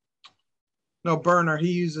 No, Burner,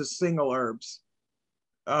 he uses single herbs.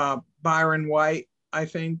 Byron White, I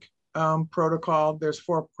think, protocol. There's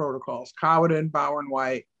 4 protocols: Cowden, Byron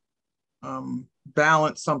White,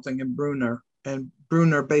 Balance something, and Bruner. And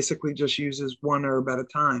Bruner basically just uses one herb at a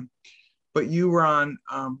time. But you were on,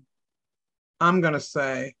 I'm going to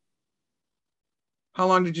say, how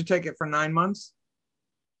long did you take it for? 9 months?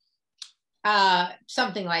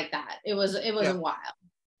 Something like that. It was a while.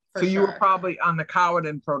 So you were probably on the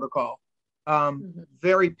Cowden protocol.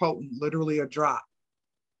 Very potent, literally a drop.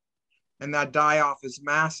 And that die-off is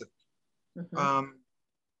massive.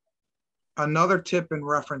 Another tip in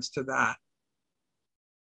reference to that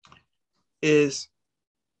is,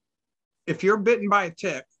 if you're bitten by a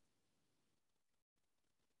tick,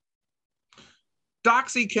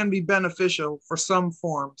 Doxy can be beneficial for some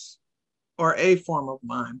forms or a form of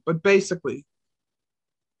Lyme. But basically,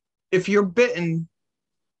 if you're bitten,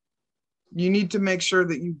 you need to make sure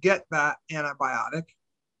that you get that antibiotic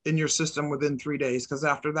in your system within 3 days, because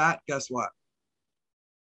after that, guess what?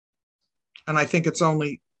 And I think it's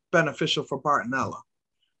only beneficial for Bartonella.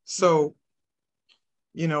 So,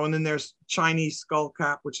 you know, and then there's Chinese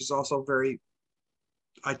skullcap, which is also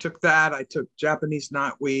I took that. I took Japanese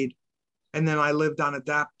knotweed, and then I lived on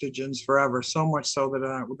adaptogens forever, so much so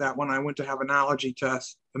that when I went to have an allergy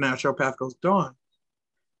test, the naturopath goes, Dawn,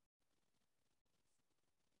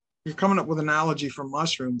 you're coming up with an analogy for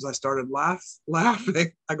mushrooms. I started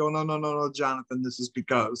laughing. I go, no, Jonathan, this is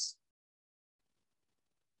because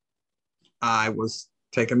I was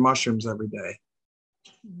taking mushrooms every day.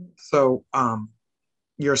 Mm-hmm. So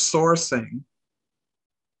your sourcing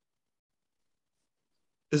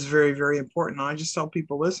is very, very important. I just tell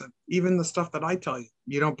people, listen, even the stuff that I tell you,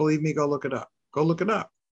 you don't believe me, go look it up. Go look it up.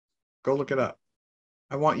 Go look it up.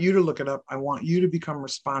 I want you to look it up. I want you to become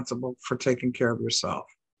responsible for taking care of yourself,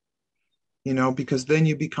 because then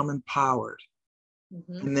you become empowered.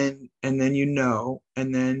 Mm-hmm. And then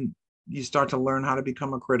and then you start to learn how to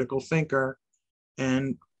become a critical thinker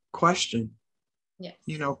and question. Yes.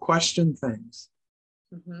 Question things.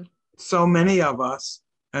 Mm-hmm. So many of us,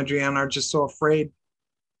 Adriana, are just so afraid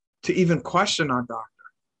to even question our doctor.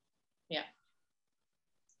 Yeah.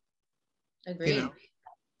 Agreed.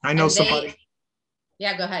 I know somebody.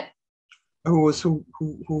 Yeah, go ahead.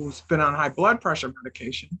 Who's been on high blood pressure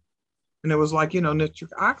medication, and it was like, nitric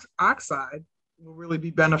oxide will really be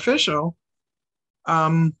beneficial.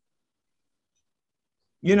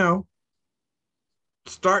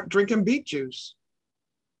 Start drinking beet juice.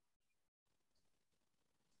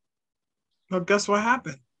 Well, guess what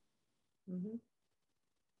happened? Mm-hmm.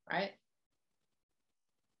 Right.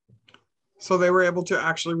 So they were able to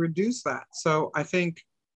actually reduce that. So I think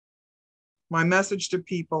my message to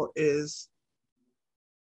people is,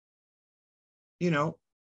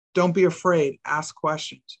 don't be afraid, ask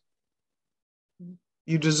questions. Mm-hmm.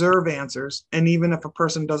 You deserve answers. And even if a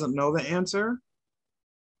person doesn't know the answer,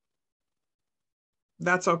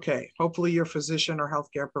 that's okay. Hopefully your physician or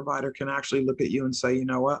healthcare provider can actually look at you and say, you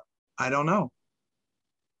know what? I don't know.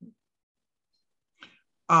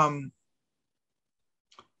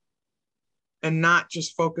 And not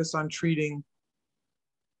just focus on treating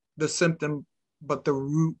the symptom, but the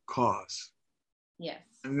root cause. Yes.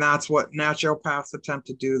 And that's what naturopaths attempt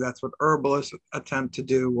to do. That's what herbalists attempt to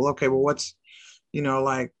do. Well, okay, what's,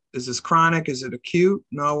 is this chronic? Is it acute?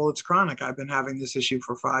 No, well, it's chronic. I've been having this issue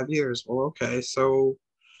for 5 years. Well, okay, so,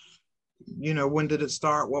 when did it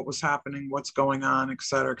start? What was happening? What's going on, et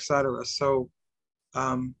cetera, et cetera. So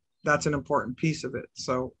that's an important piece of it.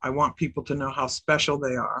 So I want people to know how special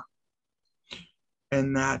they are,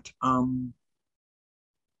 and that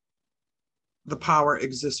the power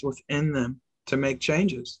exists within them to make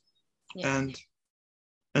changes. Yeah.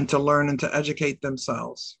 And to learn and to educate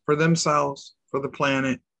themselves, for the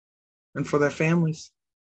planet, and for their families.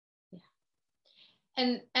 Yeah.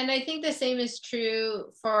 And I think the same is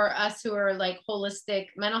true for us who are like holistic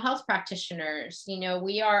mental health practitioners.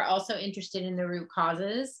 We are also interested in the root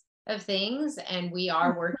causes of things, and we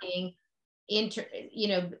are working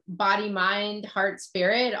body, mind, heart,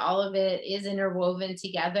 spirit, all of it is interwoven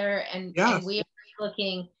together. And, yes. And we are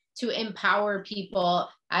looking to empower people.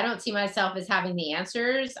 I don't see myself as having the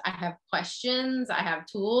answers. I have questions, I have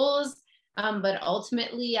tools, but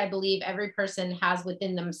ultimately I believe every person has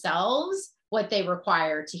within themselves what they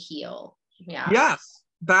require to heal. Yeah. Yes,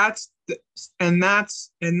 that's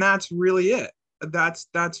really it.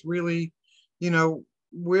 That's really,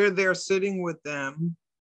 where they're sitting with them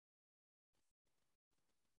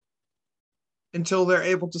until they're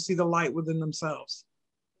able to see the light within themselves.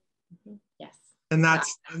 Mm-hmm. Yes. And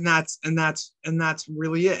that's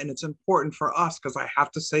really it. And it's important for us, because I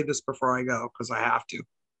have to say this before I go, because I have to.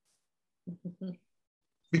 Mm-hmm.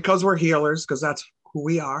 Because we're healers, because that's who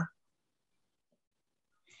we are.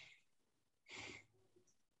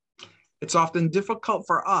 It's often difficult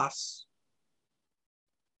for us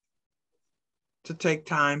to take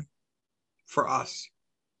time for us,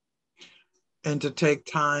 and to take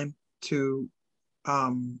time to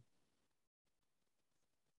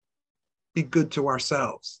be good to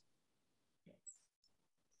ourselves.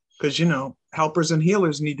 Because, helpers and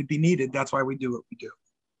healers need to be needed. That's why we do what we do.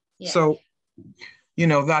 Yeah. So,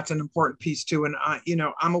 that's an important piece too. And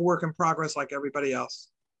I'm a work in progress like everybody else,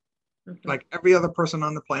 mm-hmm. like every other person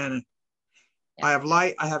on the planet. Yeah. I have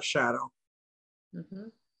light, I have shadow. Mm-hmm.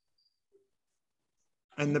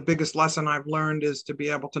 And the biggest lesson I've learned is to be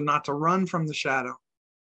able to not to run from the shadow,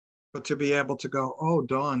 but to be able to go, oh,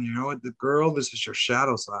 Dawn, this is your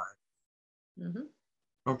shadow side. Mm-hmm.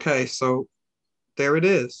 Okay, so there it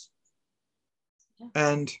is. Yeah.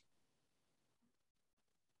 And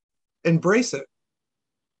embrace it.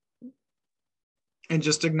 And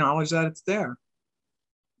just acknowledge that it's there.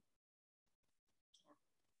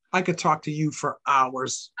 I could talk to you for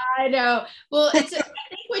hours. I know. Well, I think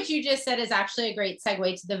what you just said is actually a great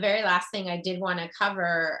segue to the very last thing I did want to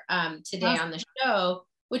cover today on the show,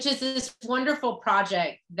 which is this wonderful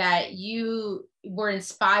project that you were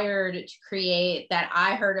inspired to create, that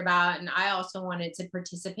I heard about and I also wanted to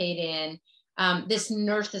participate in, this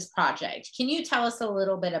Nurses Project. Can you tell us a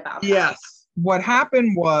little bit about that? Yes. What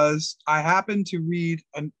happened was I happened to read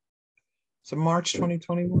so March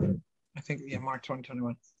 2021, I think, yeah, March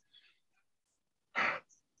 2021.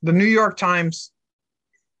 The New York Times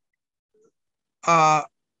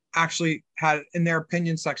actually had, in their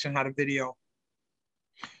opinion section, had a video.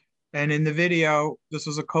 And in the video, this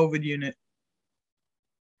was a COVID unit.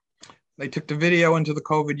 They took the video into the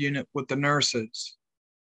COVID unit with the nurses.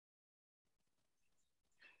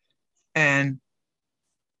 And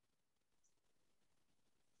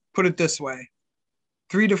put it this way,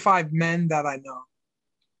 3 to 5 men that I know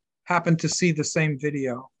happened to see the same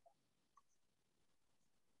video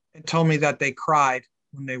and told me that they cried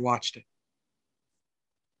when they watched it.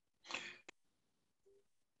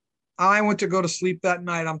 I went to go to sleep that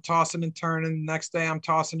night. I'm tossing and turning. The next day, I'm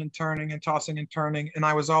tossing and turning and tossing and turning. And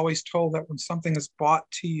I was always told that when something is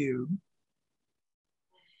brought to you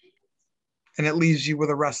and it leaves you with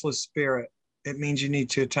a restless spirit, it means you need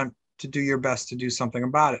to attempt to do your best to do something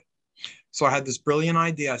about it. So I had this brilliant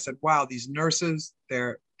idea. I said, wow, these nurses,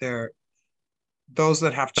 they're those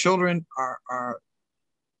that have children are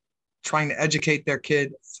trying to educate their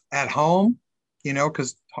kids at home, you know,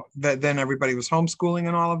 because then everybody was homeschooling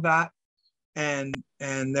and all of that. And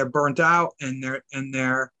they're burnt out, and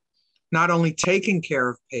they're not only taking care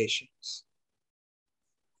of patients,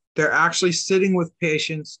 they're actually sitting with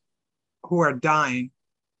patients who are dying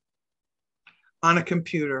on a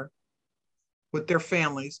computer with their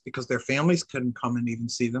families, because their families couldn't come and even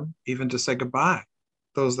see them, even to say goodbye,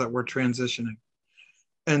 those that were transitioning.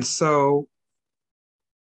 And so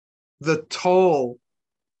the toll,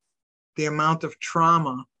 the amount of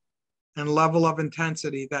trauma and level of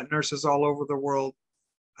intensity that nurses all over the world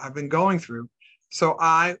have been going through. So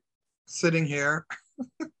I, sitting here,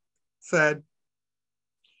 said,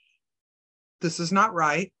 this is not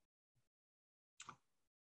right.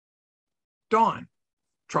 Dawn,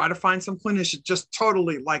 try to find some clinicians, just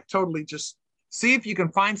totally just see if you can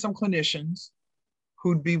find some clinicians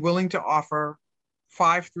who'd be willing to offer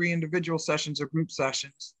 3 individual sessions or group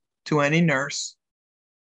sessions to any nurse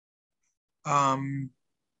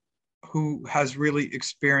who has really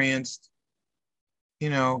experienced, you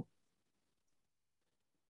know,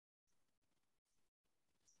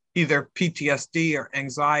 either PTSD or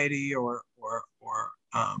anxiety or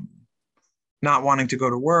not wanting to go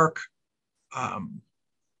to work,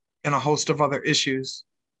 and a host of other issues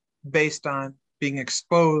based on being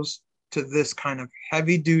exposed to this kind of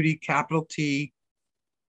heavy duty, capital T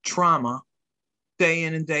trauma, day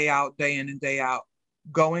in and day out,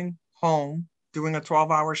 going home, doing a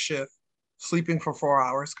 12-hour shift, sleeping for 4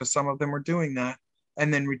 hours, because some of them were doing that,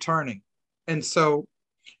 and then returning. And so,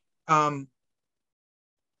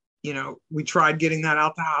 you know, we tried getting that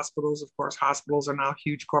out to hospitals. Of course, hospitals are now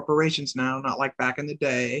huge corporations now, not like back in the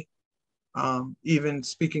day. Even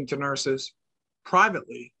speaking to nurses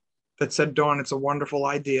privately that said, Dawn, it's a wonderful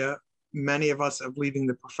idea. Many of us are leaving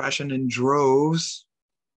the profession in droves,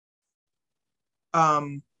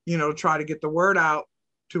 you know, try to get the word out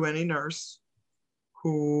to any nurse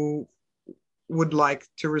who would like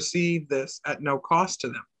to receive this at no cost to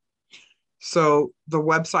them. So the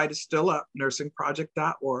website is still up,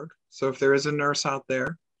 nursingproject.org. So if there is a nurse out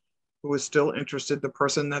there who is still interested, the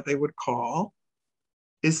person that they would call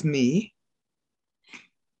is me.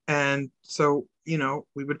 And so, you know,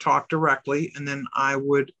 we would talk directly, and then I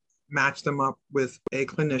would match them up with a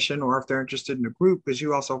clinician, or if they're interested in a group, because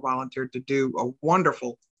you also volunteered to do a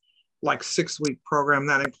wonderful, like 6-week program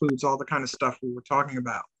that includes all the kind of stuff we were talking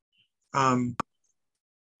about.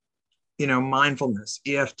 You know, mindfulness,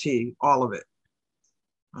 EFT, all of it,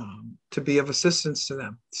 to be of assistance to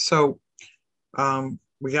them. So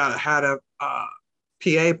we had a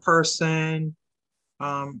PA person,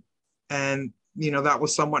 and, you know, that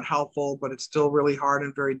was somewhat helpful, but it's still really hard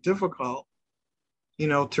and very difficult, you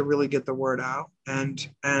know, to really get the word out. And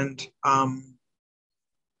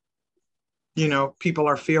you know, people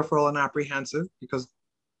are fearful and apprehensive because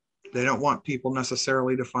they don't want people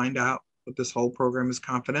necessarily to find out that this whole program is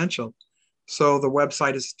confidential. So the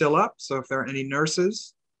website is still up. So if there are any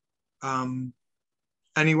nurses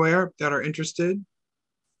anywhere that are interested,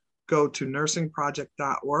 go to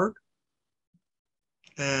nursingproject.org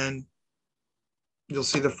and you'll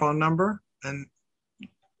see the phone number and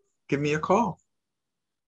give me a call.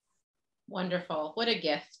 Wonderful. What a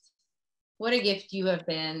gift. What a gift you have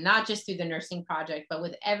been, not just through the Nursing Project, but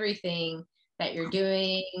with everything that you're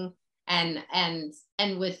doing and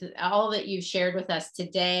with all that you've shared with us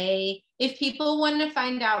today. If people want to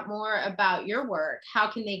find out more about your work, how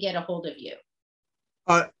can they get a hold of you?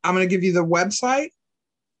 I'm going to give you the website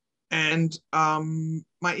and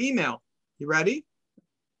my email. You ready?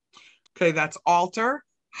 Okay, that's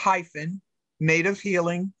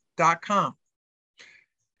alter-nativehealing.com.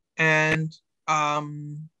 And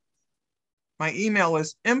my email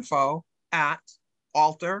is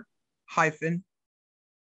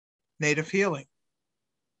info@alter-nativehealing.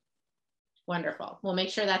 Wonderful. We'll make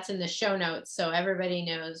sure that's in the show notes so everybody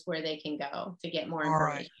knows where they can go to get more information. All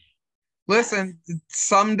right. Listen,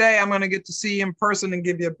 someday I'm going to get to see you in person and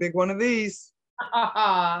give you a big one of these.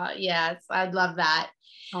 Yes, I'd love that.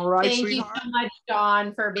 All right, Thank sweetheart. you so much,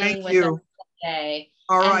 Dawn, for being with us today.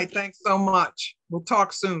 All right, thanks so much. We'll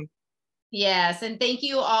talk soon. Yes, and thank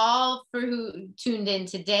you all for who tuned in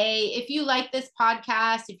today. If you like this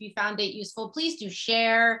podcast, if you found it useful, please do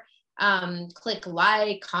share, click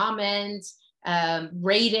like, comment,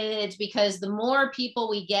 rate it, because the more people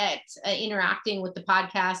we get interacting with the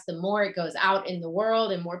podcast, the more it goes out in the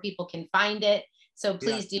world and more people can find it. So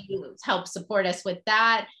please do help support us with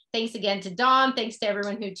that. Thanks again to Dawn. Thanks to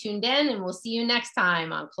everyone who tuned in, and we'll see you next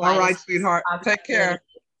time on Kaleidoscope. All right, sweetheart. Take care.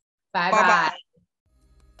 Bye-bye.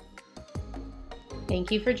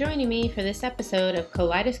 Thank you for joining me for this episode of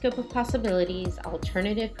Kaleidoscope of Possibilities,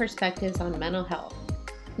 Alternative Perspectives on Mental Health.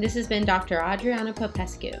 This has been Dr. Adriana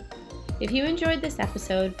Popescu. If you enjoyed this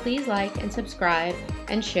episode, please like and subscribe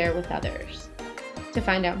and share with others. To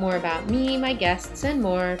find out more about me, my guests, and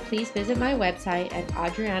more, please visit my website at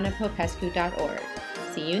adrianapopescu.org.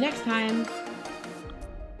 See you next time.